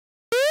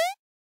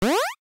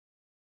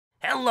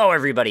Hello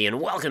everybody and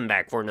welcome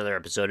back for another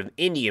episode of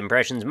Indie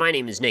Impressions. My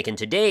name is Nick and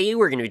today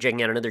we're going to be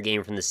checking out another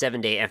game from the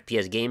 7-Day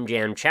FPS Game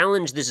Jam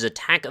Challenge. This is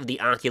Attack of the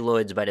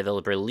Oculoids by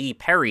developer Lee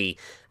Perry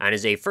and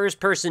is a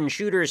first-person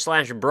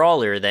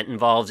shooter/brawler that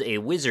involves a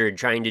wizard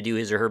trying to do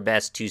his or her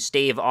best to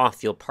stave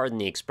off, you'll pardon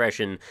the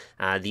expression,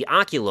 the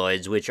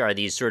Oculoids, which are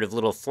these sort of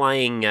little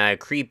flying,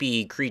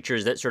 creepy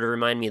creatures that sort of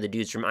remind me of the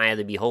dudes from Eye of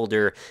the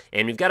Beholder.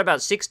 And we've got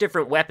about 6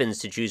 different weapons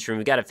to choose from.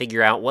 We've got to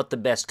figure out what the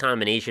best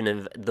combination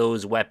of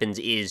those weapons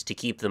is to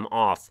keep them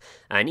off.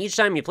 And each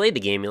time you play the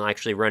game, you'll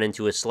actually run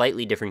into a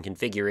slightly different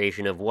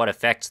configuration of what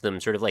affects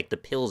them, sort of like the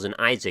pills in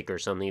Isaac or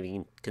something, if you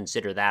can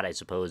consider that, I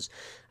suppose.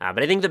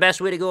 But I think the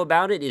best way to go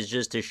about it is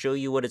just to show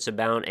you what it's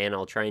about, and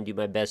I'll try and do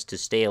my best to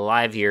stay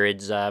alive here.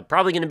 It's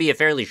probably going to be a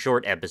fairly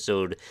short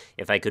episode,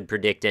 if I could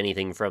predict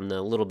anything from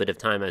the little bit of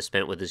time I've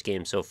spent with this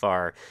game so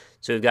far.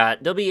 So we've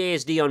got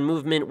WASD on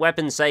movement,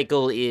 weapon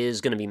cycle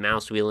is going to be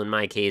mouse wheel in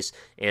my case,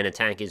 and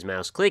attack is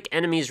mouse click.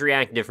 Enemies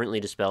react differently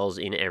to spells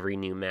in every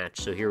new match.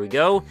 So here we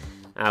go.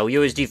 We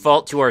always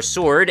default to our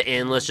sword,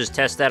 and let's just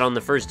test that on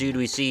the first dude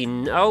we see.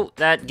 Oh,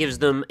 that gives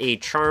them a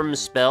charm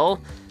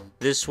spell.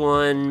 This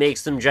one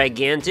makes them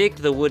gigantic.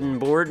 The wooden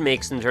board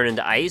makes them turn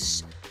into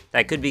ice.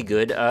 That could be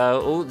good.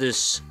 Oh,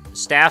 this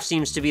staff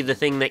seems to be the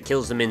thing that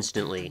kills them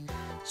instantly.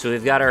 So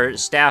we've got our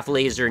staff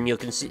laser, and you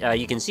can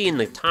see in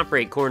the top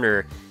right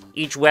corner,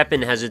 each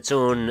weapon has its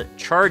own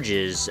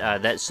charges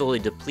that slowly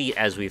deplete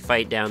as we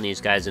fight down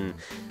these guys, and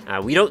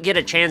we don't get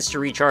a chance to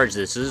recharge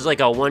this. This is like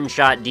a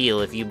one-shot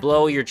deal. If you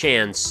blow your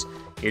chance,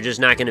 you're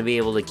just not going to be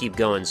able to keep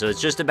going. So it's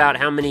just about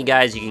how many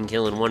guys you can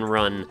kill in one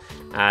run.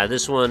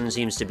 This one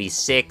seems to be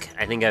sick.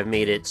 I think I've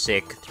made it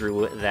sick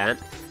through that.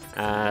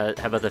 How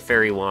about the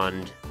fairy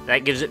wand?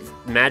 That gives it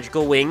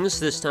magical wings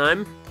this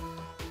time.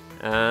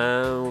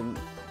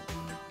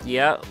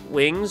 Yeah,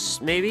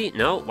 wings, maybe?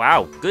 No?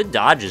 Wow, good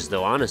dodges,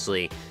 though,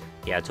 honestly.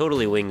 Yeah,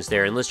 totally wings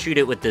there. And let's shoot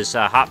it with this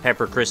hot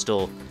pepper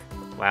crystal.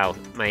 Wow,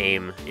 my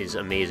aim is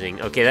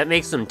amazing. Okay, that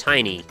makes them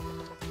tiny.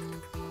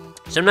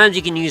 Sometimes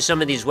you can use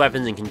some of these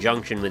weapons in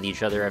conjunction with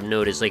each other, I've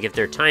noticed. Like, if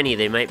they're tiny,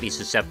 they might be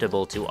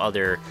susceptible to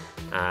other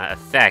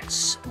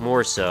effects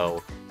more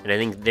so. And I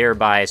think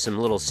thereby some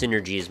little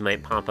synergies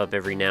might pop up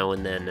every now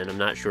and then, and I'm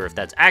not sure if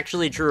that's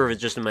actually true or if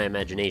it's just in my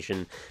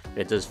imagination,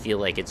 but it does feel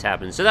like it's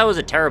happened. So that was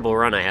a terrible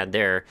run I had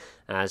there.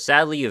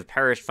 Sadly, you've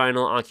perished.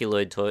 Final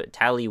Oculoid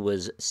tally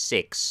was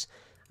 6.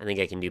 I think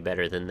I can do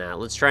better than that.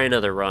 Let's try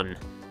another run.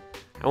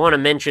 I want to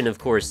mention, of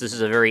course, this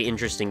is a very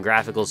interesting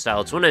graphical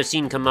style. It's one I've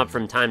seen come up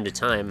from time to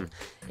time,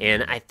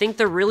 and I think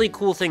the really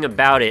cool thing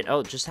about it... Oh,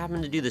 it just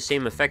happened to do the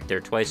same effect there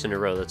twice in a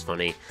row. That's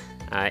funny.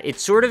 It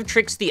sort of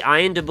tricks the eye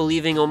into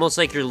believing almost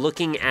like you're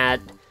looking at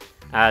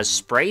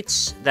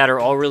sprites that are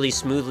all really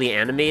smoothly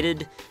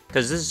animated,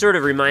 because this is sort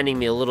of reminding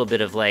me a little bit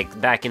of, like,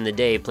 back in the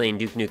day playing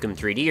Duke Nukem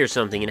 3D or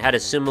something. It had a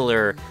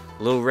similar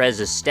low-res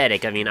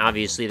aesthetic. I mean,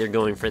 obviously they're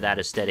going for that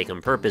aesthetic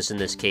on purpose in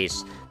this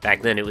case.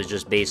 Back then it was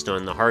just based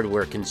on the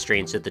hardware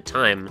constraints at the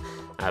time.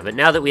 But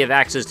now that we have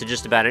access to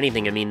just about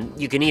anything, I mean,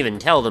 you can even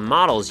tell the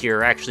models here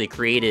are actually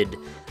created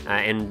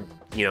and,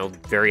 you know,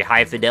 very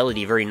high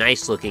fidelity, very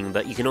nice looking,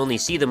 but you can only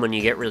see them when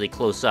you get really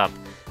close up.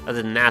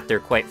 Other than that, they're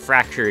quite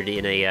fractured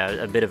in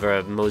a bit of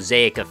a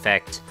mosaic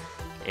effect.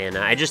 And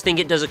I just think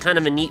it does a kind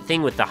of a neat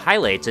thing with the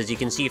highlights. As you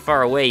can see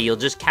far away, you'll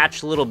just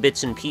catch little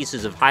bits and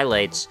pieces of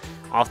highlights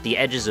off the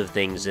edges of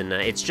things, and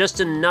it's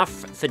just enough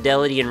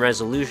fidelity and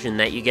resolution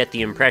that you get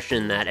the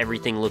impression that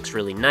everything looks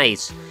really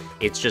nice.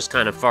 It's just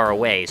kind of far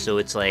away, so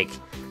it's like,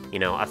 you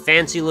know, a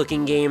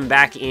fancy-looking game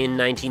back in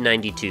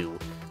 1992,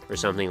 or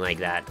something like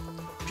that.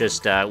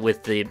 Just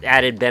with the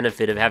added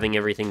benefit of having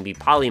everything be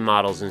poly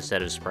models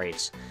instead of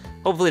sprites.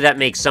 Hopefully that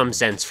makes some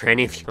sense for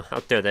any of you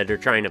out there that are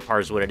trying to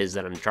parse what it is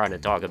that I'm trying to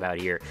talk about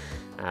here.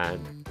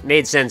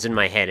 Made sense in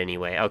my head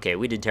anyway. Okay,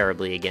 we did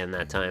terribly again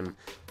that time.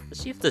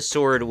 Let's see if the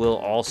sword will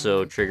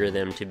also trigger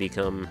them to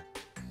become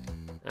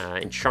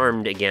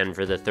charmed again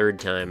for the 3rd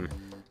time.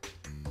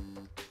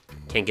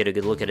 Can't get a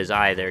good look at his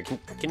eye there.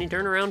 Can you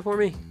turn around for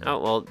me? Oh,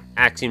 well,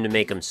 axe seemed to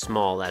make him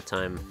small that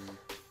time.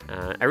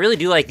 I really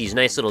do like these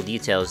nice little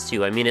details,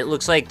 too. I mean, it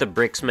looks like the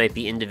bricks might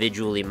be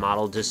individually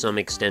modeled to some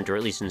extent, or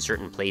at least in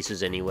certain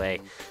places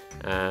anyway.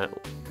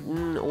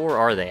 Or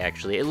are they,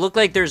 actually? It looked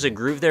like there's a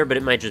groove there, but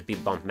it might just be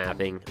bump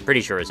mapping. I'm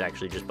pretty sure it's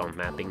actually just bump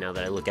mapping now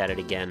that I look at it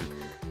again.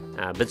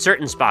 But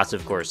certain spots,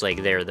 of course,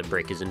 like there, the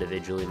brick is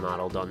individually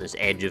modeled. On this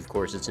edge, of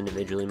course, it's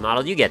individually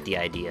modeled. You get the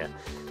idea.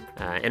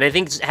 And I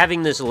think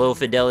having this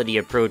low-fidelity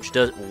approach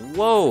does...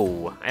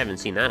 Whoa! I haven't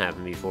seen that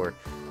happen before.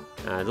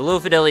 The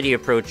low-fidelity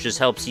approach just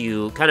helps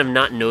you kind of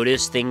not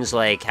notice things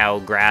like how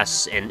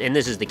grass, and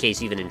this is the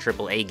case even in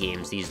AAA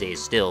games these days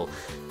still,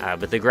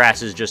 but the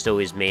grass is just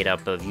always made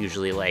up of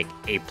usually like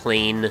a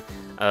plane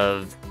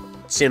of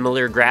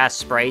similar grass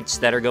sprites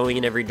that are going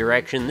in every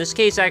direction. This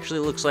case actually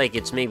looks like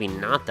it's maybe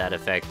not that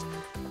effect.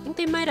 I think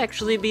they might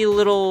actually be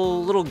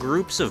little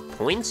groups of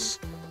points.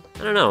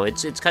 I don't know,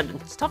 it's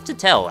tough to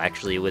tell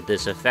actually with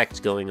this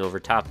effect going over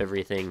top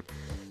everything.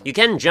 You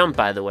can jump,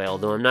 by the way,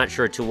 although I'm not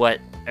sure to what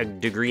a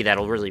degree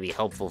that'll really be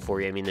helpful for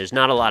you. I mean, there's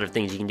not a lot of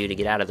things you can do to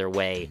get out of their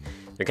way.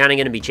 they're kind of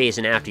going to be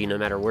chasing after you no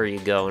matter where you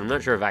go. And I'm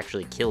not sure if I've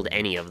actually killed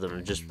any of them.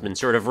 I've just been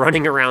sort of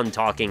running around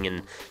talking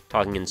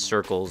in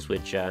circles,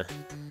 which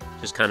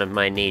just kind of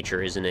my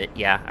nature, isn't it?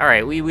 Yeah,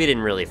 alright, we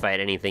didn't really fight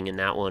anything in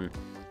that one.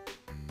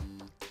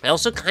 I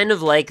also kind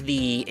of like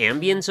the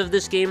ambience of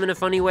this game in a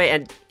funny way,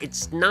 and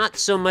it's not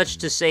so much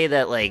to say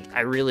that, like,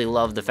 I really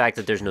love the fact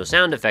that there's no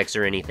sound effects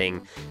or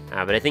anything,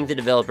 but I think the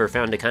developer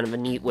found a kind of a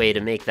neat way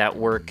to make that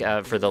work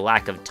for the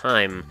lack of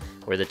time,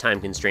 or the time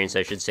constraints,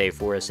 I should say,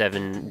 for a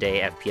 7-day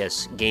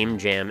FPS game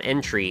jam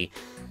entry.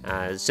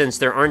 Since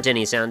there aren't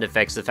any sound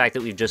effects, the fact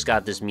that we've just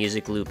got this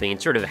music looping,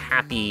 it's sort of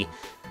happy,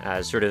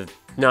 sort of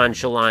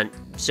nonchalant,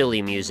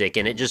 silly music,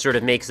 and it just sort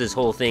of makes this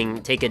whole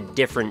thing take a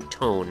different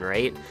tone,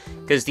 right?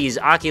 Because these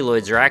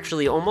Oculoids are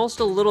actually almost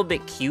a little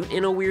bit cute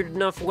in a weird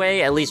enough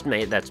way, at least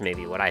that's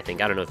maybe what I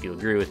think. I don't know if you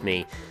agree with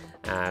me.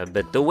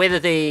 But the way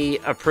that they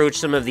approach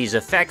some of these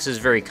effects is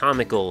very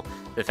comical.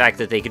 The fact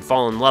that they could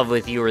fall in love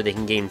with you or they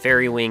can gain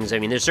fairy wings, I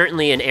mean, there's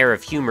certainly an air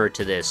of humor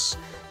to this,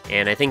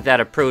 and I think that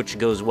approach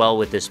goes well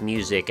with this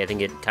music. I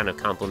think it kind of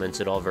complements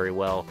it all very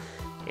well.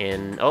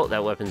 And, oh,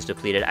 that weapon's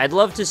depleted. I'd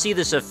love to see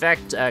this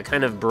effect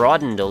kind of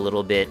broadened a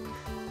little bit.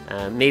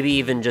 Maybe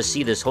even just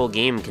see this whole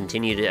game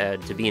continue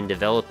to be in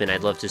development.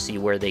 I'd love to see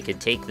where they could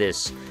take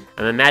this.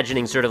 I'm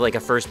imagining sort of like a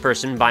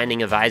first-person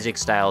Binding of Isaac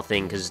style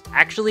thing, because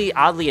actually,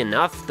 oddly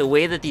enough, the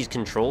way that these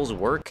controls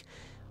work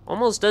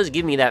almost does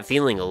give me that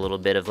feeling a little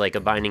bit of like a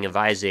Binding of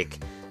Isaac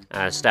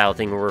style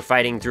thing, where we're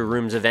fighting through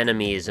rooms of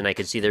enemies, and I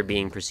could see there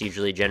being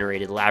procedurally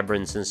generated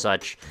labyrinths and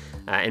such,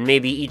 and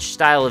maybe each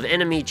style of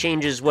enemy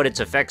changes what its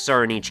effects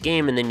are in each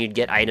game, and then you'd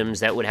get items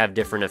that would have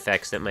different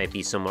effects that might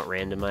be somewhat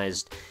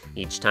randomized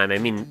each time. I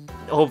mean,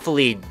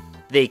 hopefully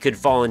they could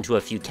fall into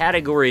a few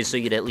categories, so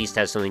you'd at least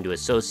have something to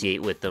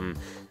associate with them.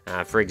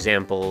 For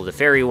example, the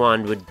Fairy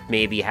Wand would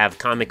maybe have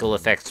comical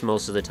effects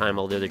most of the time,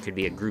 although there could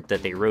be a group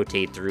that they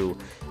rotate through.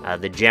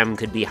 The Gem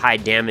could be high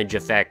damage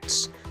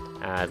effects.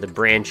 The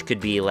Branch could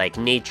be like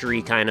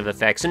nature-y kind of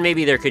effects, and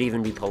maybe there could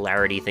even be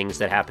polarity things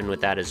that happen with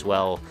that as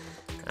well,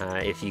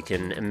 if you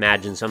can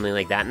imagine something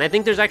like that. And I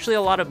think there's actually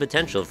a lot of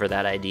potential for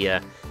that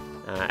idea.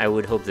 I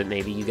would hope that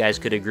maybe you guys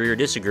could agree or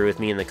disagree with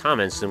me in the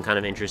comments, so I'm kind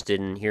of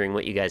interested in hearing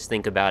what you guys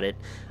think about it.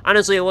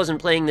 Honestly, I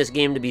wasn't playing this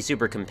game to be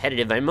super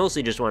competitive. I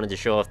mostly just wanted to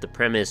show off the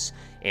premise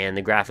and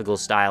the graphical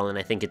style, and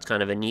I think it's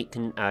kind of a neat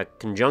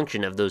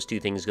conjunction of those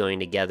two things going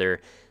together.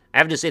 I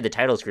have to say the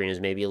title screen is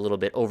maybe a little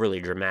bit overly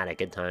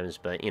dramatic at times,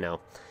 but, you know,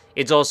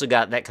 it's also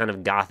got that kind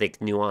of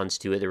gothic nuance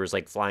to it. There was,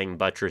 like, flying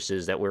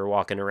buttresses that we were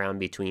walking around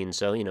between,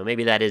 so, you know,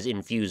 maybe that is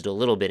infused a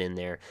little bit in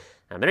there.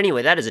 But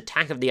anyway, that is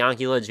Attack of the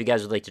Oculoids. If you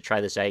guys would like to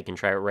try this out, you can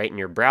try it right in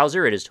your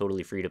browser. It is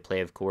totally free to play,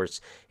 of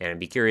course, and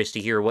I'd be curious to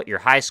hear what your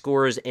high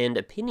scores and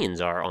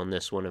opinions are on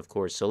this one, of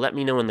course. So let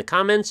me know in the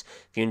comments.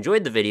 If you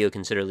enjoyed the video,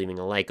 consider leaving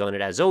a like on it.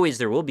 As always,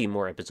 there will be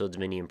more episodes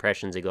of Indie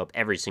Impressions that go up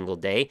every single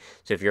day.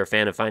 So if you're a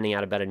fan of finding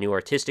out about a new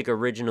artistic,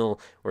 original,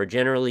 or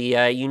generally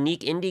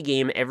unique indie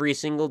game every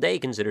single day,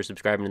 consider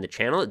subscribing to the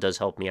channel. It does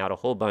help me out a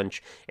whole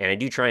bunch, and I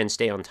do try and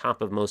stay on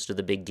top of most of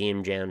the big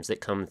game jams that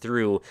come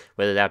through,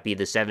 whether that be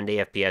the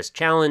 7-day FPS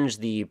challenge,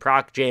 the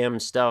Proc Jam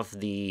stuff,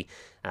 the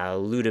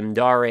Ludum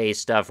Dare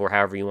stuff, or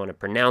however you want to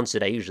pronounce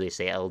it. I usually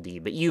say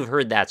LD, but you've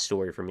heard that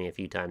story from me a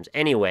few times.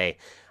 Anyway,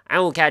 I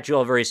will catch you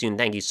all very soon.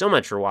 Thank you so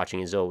much for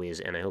watching as always,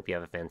 and I hope you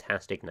have a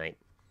fantastic night.